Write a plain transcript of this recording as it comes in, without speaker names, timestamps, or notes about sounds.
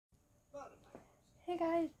Hey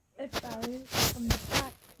guys, it's Valley. Welcome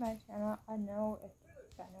back to my channel. I know it's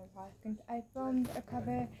been a while since I filmed a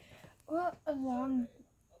cover, well, I want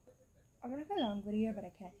to say long video, but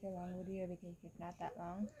I can't say long video because it's not that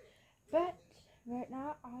long. But right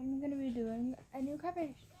now, I'm going to be doing a new cover,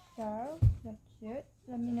 so let's do it.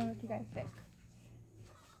 Let me know what you guys think.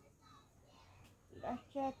 Let's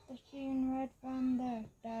set the scene right from the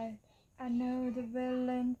start. I know the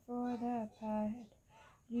villain for the part.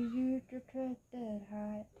 You used your twisted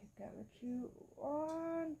heart to get what you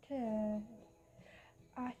wanted.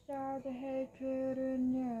 I saw the hatred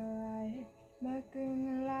in your eyes, smirking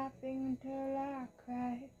and laughing until I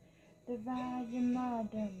cried. Dividing my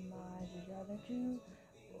demise is all that you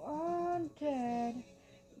wanted.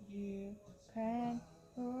 You can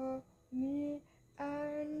pull me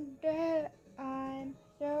under. I'm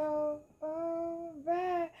so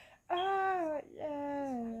over all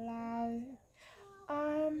your life.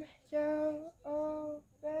 I'm so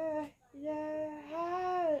over your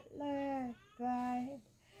heartless pride.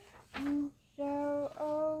 I'm so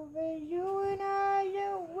over you and all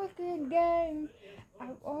your wicked games. I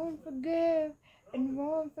won't forgive and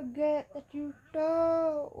won't forget that you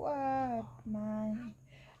stole what's mine.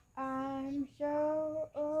 I'm so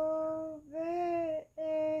over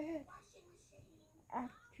it. After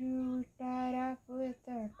you start off with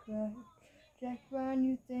a crush, just when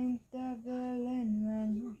you think the villain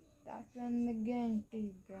wins, that's when the game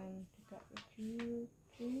begins to cut what you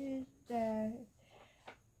deserve.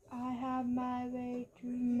 I have my way to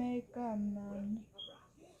make amends.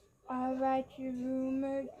 I'll write your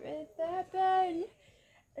rumors with a pen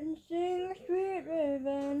and sing sweet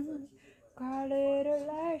revenge. Call it a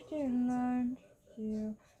lesson learned.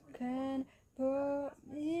 You can put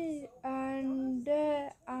me under.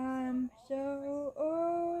 I'm so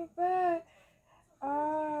over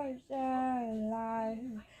all the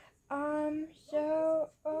life. I'm so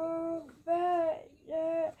over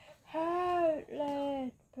your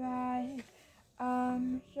heartless pride.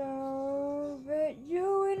 I'm so over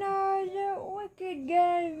you and all your wicked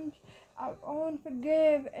games. I won't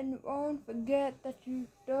forgive and won't forget that you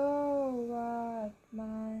stole what's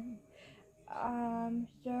mine. I'm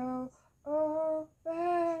so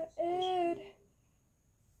over it.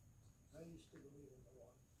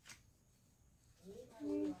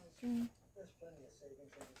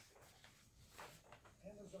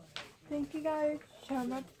 Thank you guys so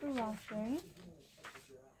much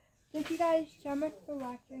for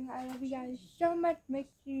watching. I love you guys so much. Make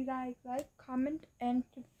sure you guys like, comment, and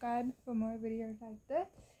subscribe for more videos like this.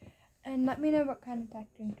 And let me know what kind of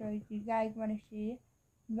texting stories you guys want to see.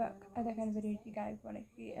 What other kind of videos you guys want to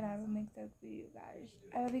see, and I will make those for you guys.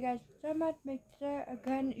 I love you guys so much. Make sure,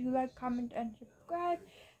 again, you like, comment, and subscribe.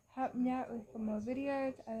 Help me out with some more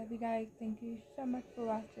videos. I love you guys. Thank you so much for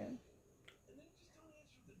watching.